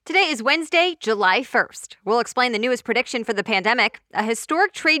Today is Wednesday, July 1st. We'll explain the newest prediction for the pandemic, a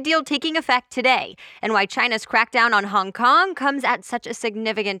historic trade deal taking effect today, and why China's crackdown on Hong Kong comes at such a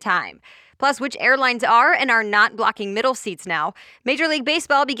significant time. Plus, which airlines are and are not blocking middle seats now. Major League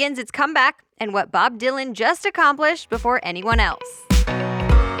Baseball begins its comeback, and what Bob Dylan just accomplished before anyone else.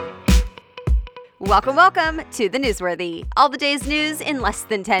 Welcome to the Newsworthy. All the day's news in less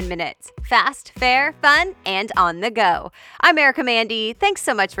than 10 minutes. Fast, fair, fun, and on the go. I'm Erica Mandy. Thanks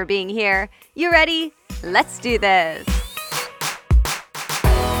so much for being here. You ready? Let's do this.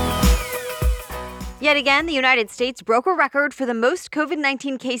 Yet again, the United States broke a record for the most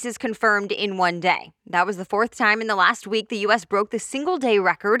COVID-19 cases confirmed in one day. That was the fourth time in the last week the U.S. broke the single-day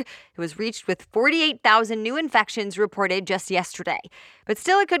record. It was reached with 48,000 new infections reported just yesterday. But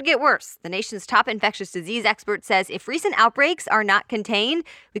still, it could get worse. The nation's top infectious disease expert says if recent outbreaks are not contained,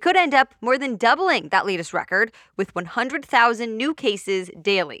 we could end up more than doubling that latest record with 100,000 new cases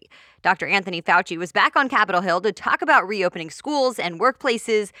daily. Dr. Anthony Fauci was back on Capitol Hill to talk about reopening schools and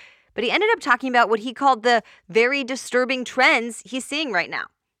workplaces, but he ended up talking about what he called the very disturbing trends he's seeing right now.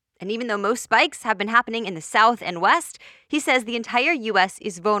 And even though most spikes have been happening in the South and West, he says the entire U.S.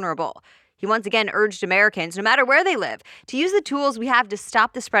 is vulnerable. He once again urged Americans, no matter where they live, to use the tools we have to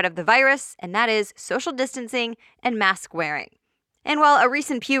stop the spread of the virus, and that is social distancing and mask wearing. And while a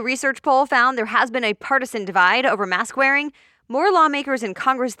recent Pew Research poll found there has been a partisan divide over mask wearing, more lawmakers in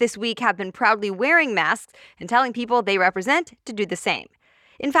Congress this week have been proudly wearing masks and telling people they represent to do the same.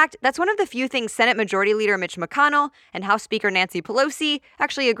 In fact, that's one of the few things Senate Majority Leader Mitch McConnell and House Speaker Nancy Pelosi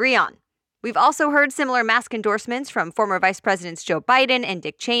actually agree on. We've also heard similar mask endorsements from former Vice Presidents Joe Biden and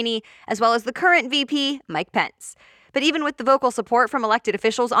Dick Cheney, as well as the current VP, Mike Pence. But even with the vocal support from elected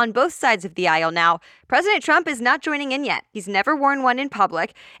officials on both sides of the aisle now, President Trump is not joining in yet. He's never worn one in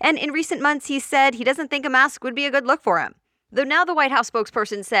public, and in recent months he said he doesn't think a mask would be a good look for him. Though now the White House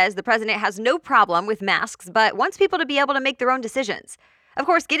spokesperson says the president has no problem with masks, but wants people to be able to make their own decisions. Of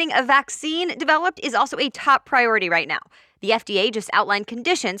course, getting a vaccine developed is also a top priority right now. The FDA just outlined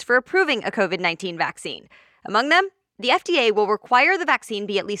conditions for approving a COVID-19 vaccine. Among them, the FDA will require the vaccine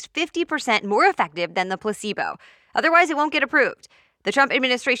be at least 50% more effective than the placebo. Otherwise, it won't get approved. The Trump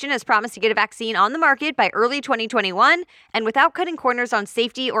administration has promised to get a vaccine on the market by early 2021 and without cutting corners on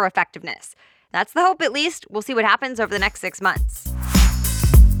safety or effectiveness. That's the hope, at least. We'll see what happens over the next 6 months.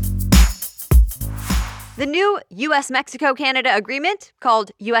 The new U.S.-Mexico-Canada agreement,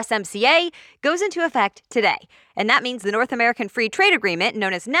 called USMCA, goes into effect today. And that means the North American Free Trade Agreement,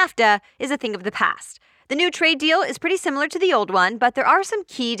 known as NAFTA, is a thing of the past. The new trade deal is pretty similar to the old one, but there are some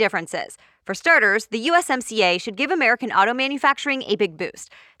key differences. For starters, the USMCA should give American auto manufacturing a big boost.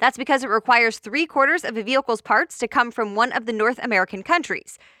 That's because it requires 3/4 of a vehicle's parts to come from one of the North American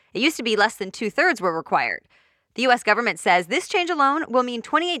countries. It used to be less than 2/3 were required. The U.S. government says this change alone will mean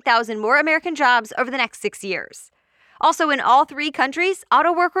 28,000 more American jobs over the next 6 years. Also, in all three countries,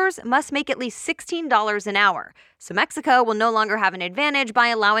 auto workers must make at least $16 an hour, so Mexico will no longer have an advantage by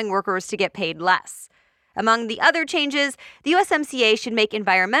allowing workers to get paid less. Among the other changes, the USMCA should make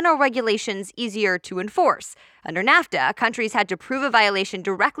environmental regulations easier to enforce. Under NAFTA, countries had to prove a violation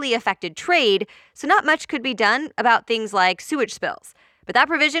directly affected trade, so not much could be done about things like sewage spills. But that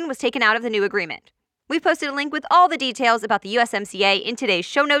provision was taken out of the new agreement. We've posted a link with all the details about the USMCA in today's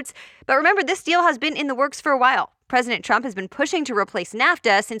show notes, but remember, this deal has been in the works for a while. President Trump has been pushing to replace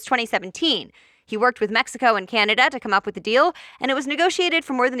NAFTA since 2017. He worked with Mexico and Canada to come up with the deal, and it was negotiated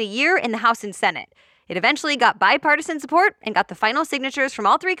for more than a year in the House and Senate. It eventually got bipartisan support and got the final signatures from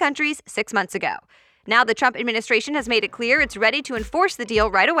all three countries 6 months ago. Now the Trump administration has made it clear it's ready to enforce the deal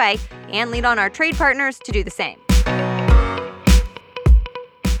right away and lean on our trade partners to do the same.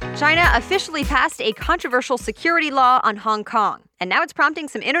 China officially passed a controversial security law on Hong Kong, and now it's prompting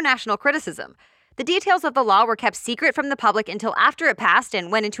some international criticism. The details of the law were kept secret from the public until after it passed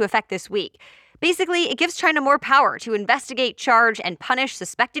and went into effect this week. Basically, it gives China more power to investigate, charge, and punish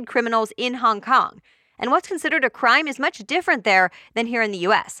suspected criminals in Hong Kong. And what's considered a crime is much different there than here in the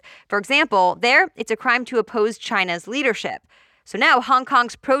U.S. For example, there, it's a crime to oppose China's leadership. So now Hong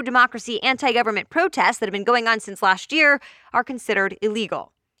Kong's pro-democracy anti-government protests that have been going on since last year are considered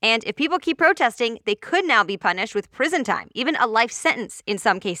illegal. And if people keep protesting, they could now be punished with prison time, even a life sentence in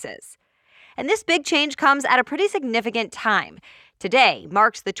some cases. And this big change comes at a pretty significant time. Today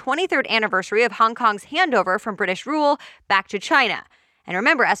marks the 23rd anniversary of Hong Kong's handover from British rule back to China. And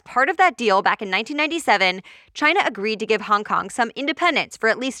remember, as part of that deal back in 1997, China agreed to give Hong Kong some independence for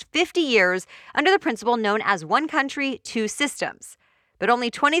at least 50 years under the principle known as one country, two systems. But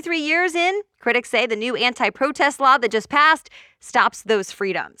only 23 years in, critics say the new anti-protest law that just passed stops those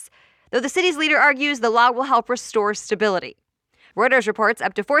freedoms. Though the city's leader argues the law will help restore stability. Reuters reports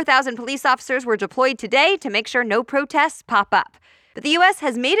up to 4,000 police officers were deployed today to make sure no protests pop up. But the U.S.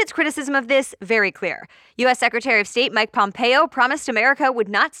 has made its criticism of this very clear. U.S. Secretary of State Mike Pompeo promised America would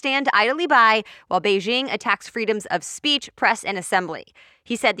not stand idly by while Beijing attacks freedoms of speech, press, and assembly.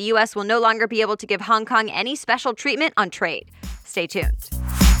 He said the U.S. will no longer be able to give Hong Kong any special treatment on trade. Stay tuned.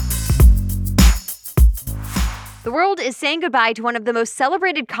 The world is saying goodbye to one of the most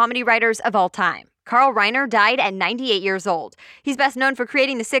celebrated comedy writers of all time. Carl Reiner died at 98 years old. He's best known for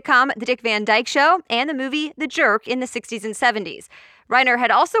creating the sitcom The Dick Van Dyke Show and the movie The Jerk in the 60s and 70s. Reiner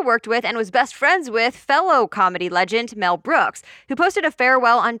had also worked with and was best friends with fellow comedy legend Mel Brooks, who posted a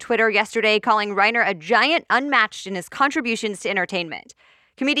farewell on Twitter yesterday calling Reiner a giant unmatched in his contributions to entertainment.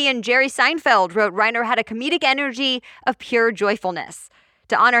 Comedian Jerry Seinfeld wrote Reiner had a comedic energy of pure joyfulness.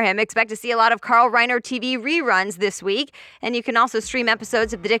 To honor him, expect to see a lot of Carl Reiner TV reruns this week, and you can also stream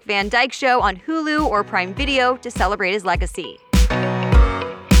episodes of The Dick Van Dyke Show on Hulu or Prime Video to celebrate his legacy.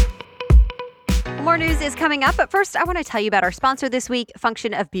 More news is coming up, but first I want to tell you about our sponsor this week,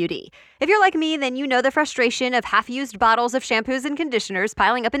 Function of Beauty. If you're like me, then you know the frustration of half-used bottles of shampoos and conditioners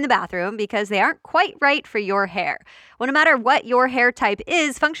piling up in the bathroom because they aren't quite right for your hair. Well, no matter what your hair type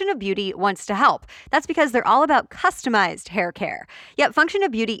is, Function of Beauty wants to help. That's because they're all about customized hair care. Yet Function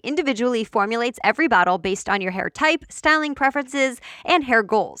of Beauty individually formulates every bottle based on your hair type, styling preferences, and hair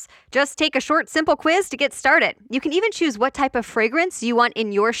goals. Just take a short, simple quiz to get started. You can even choose what type of fragrance you want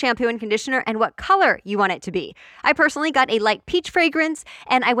in your shampoo and conditioner and what color you want it to be. I personally got a light peach fragrance,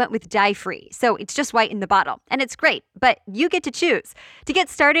 and I went with dye-free, so it's just white in the bottle, and it's great, but you get to choose. To get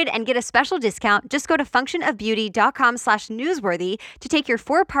started and get a special discount, just go to functionofbeauty.com/newsworthy to take your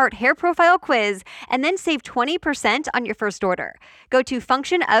 4-part hair profile quiz and then save 20% on your first order. Go to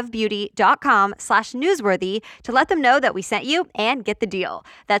functionofbeauty.com/newsworthy to let them know that we sent you and get the deal.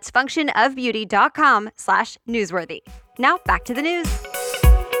 That's functionofbeauty.com/newsworthy. Now back to the news.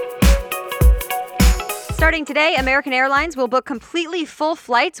 Starting today, American Airlines will book completely full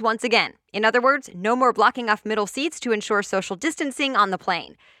flights once again. In other words, no more blocking off middle seats to ensure social distancing on the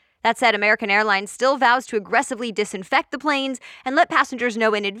plane. That said, American Airlines still vows to aggressively disinfect the planes and let passengers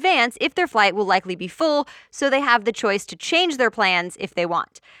know in advance if their flight will likely be full, so they have the choice to change their plans if they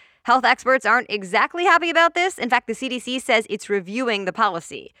want. Health experts aren't exactly happy about this. In fact, the CDC says it's reviewing the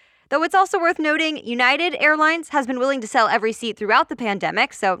policy. Though it's also worth noting, United Airlines has been willing to sell every seat throughout the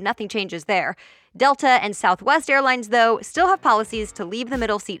pandemic, so nothing changes there. Delta and Southwest Airlines, though, still have policies to leave the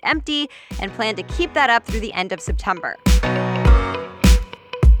middle seat empty and plan to keep that up through the end of September.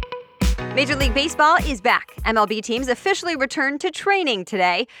 Major League Baseball is back. MLB teams officially returned to training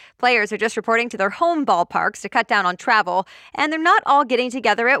today. Players are just reporting to their home ballparks to cut down on travel, and they're not all getting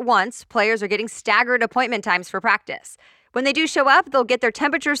together at once. Players are getting staggered appointment times for practice. When they do show up, they'll get their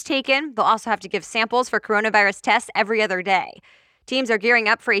temperatures taken. They'll also have to give samples for coronavirus tests every other day. Teams are gearing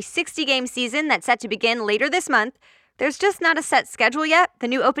up for a 60-game season that's set to begin later this month. There's just not a set schedule yet. The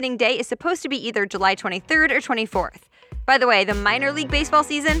new opening day is supposed to be either July 23rd or 24th. By the way, the minor league baseball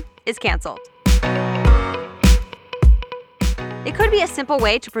season is canceled. It could be a simple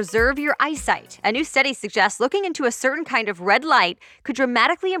way to preserve your eyesight. A new study suggests looking into a certain kind of red light could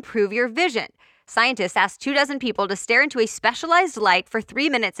dramatically improve your vision. Scientists asked 24 people to stare into a specialized light for 3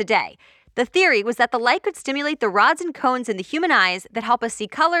 minutes a day. The theory was that the light could stimulate the rods and cones in the human eyes that help us see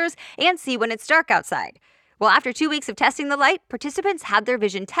colors and see when it's dark outside. Well, after 2 weeks of testing the light, participants had their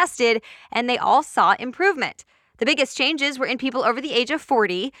vision tested, and they all saw improvement. The biggest changes were in people over the age of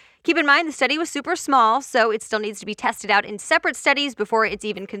 40. Keep in mind, the study was super small, so it still needs to be tested out in separate studies before it's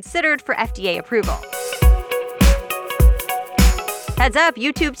even considered for FDA approval. Heads up,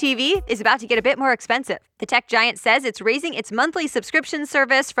 YouTube TV is about to get a bit more expensive. The tech giant says it's raising its monthly subscription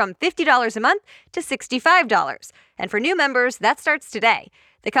service from $50 a month to $65. And for new members, that starts today.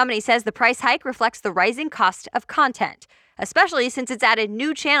 The company says the price hike reflects the rising cost of content, especially since it's added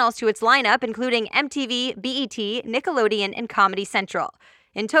new channels to its lineup, including MTV, BET, Nickelodeon, and Comedy Central.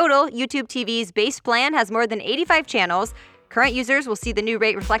 In total, YouTube TV's base plan has more than 85 channels. Current users will see the new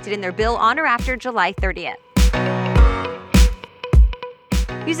rate reflected in their bill on or after July 30th.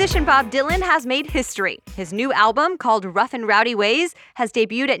 Musician Bob Dylan has made history. His new album, called Rough and Rowdy Ways, has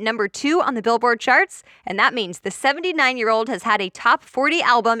debuted at number 2 on the Billboard charts, and that means the 79-year-old has had a top 40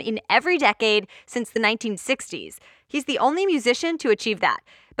 album in every decade since the 1960s. He's the only musician to achieve that.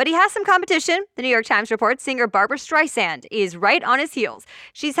 But he has some competition. The New York Times reports singer Barbra Streisand is right on his heels.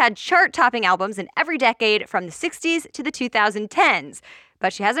 She's had chart-topping albums in every decade from the 60s to the 2010s,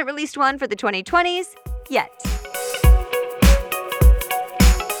 but she hasn't released one for the 2020s yet.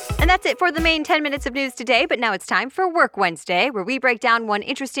 And that's it for the main 10 minutes of news today, but now it's time for Work Wednesday, where we break down one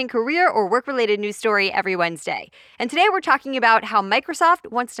interesting career or work-related news story every Wednesday. And today we're talking about how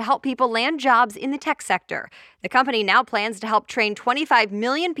Microsoft wants to help people land jobs in the tech sector. The company now plans to help train 25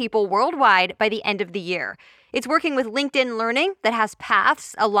 million people worldwide by the end of the year. It's working with LinkedIn Learning that has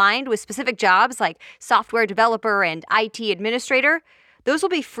paths aligned with specific jobs like software developer and IT administrator. Those will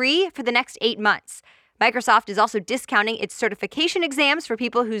be free for the next 8 months. Microsoft is also discounting its certification exams for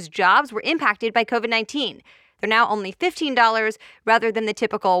people whose jobs were impacted by COVID-19. They're now only $15 rather than the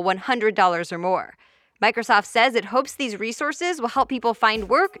typical $100 or more. Microsoft says it hopes these resources will help people find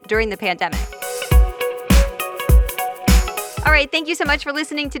work during the pandemic. All right, thank you so much for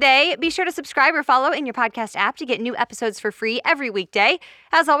listening today. Be sure to subscribe or follow in your podcast app to get new episodes for free every weekday.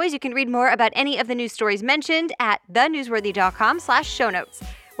 As always, you can read more about any of the news stories mentioned at thenewsworthy.com/show notes.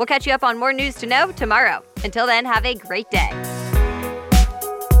 We'll catch you up on more news to know tomorrow. Until then, have a great day.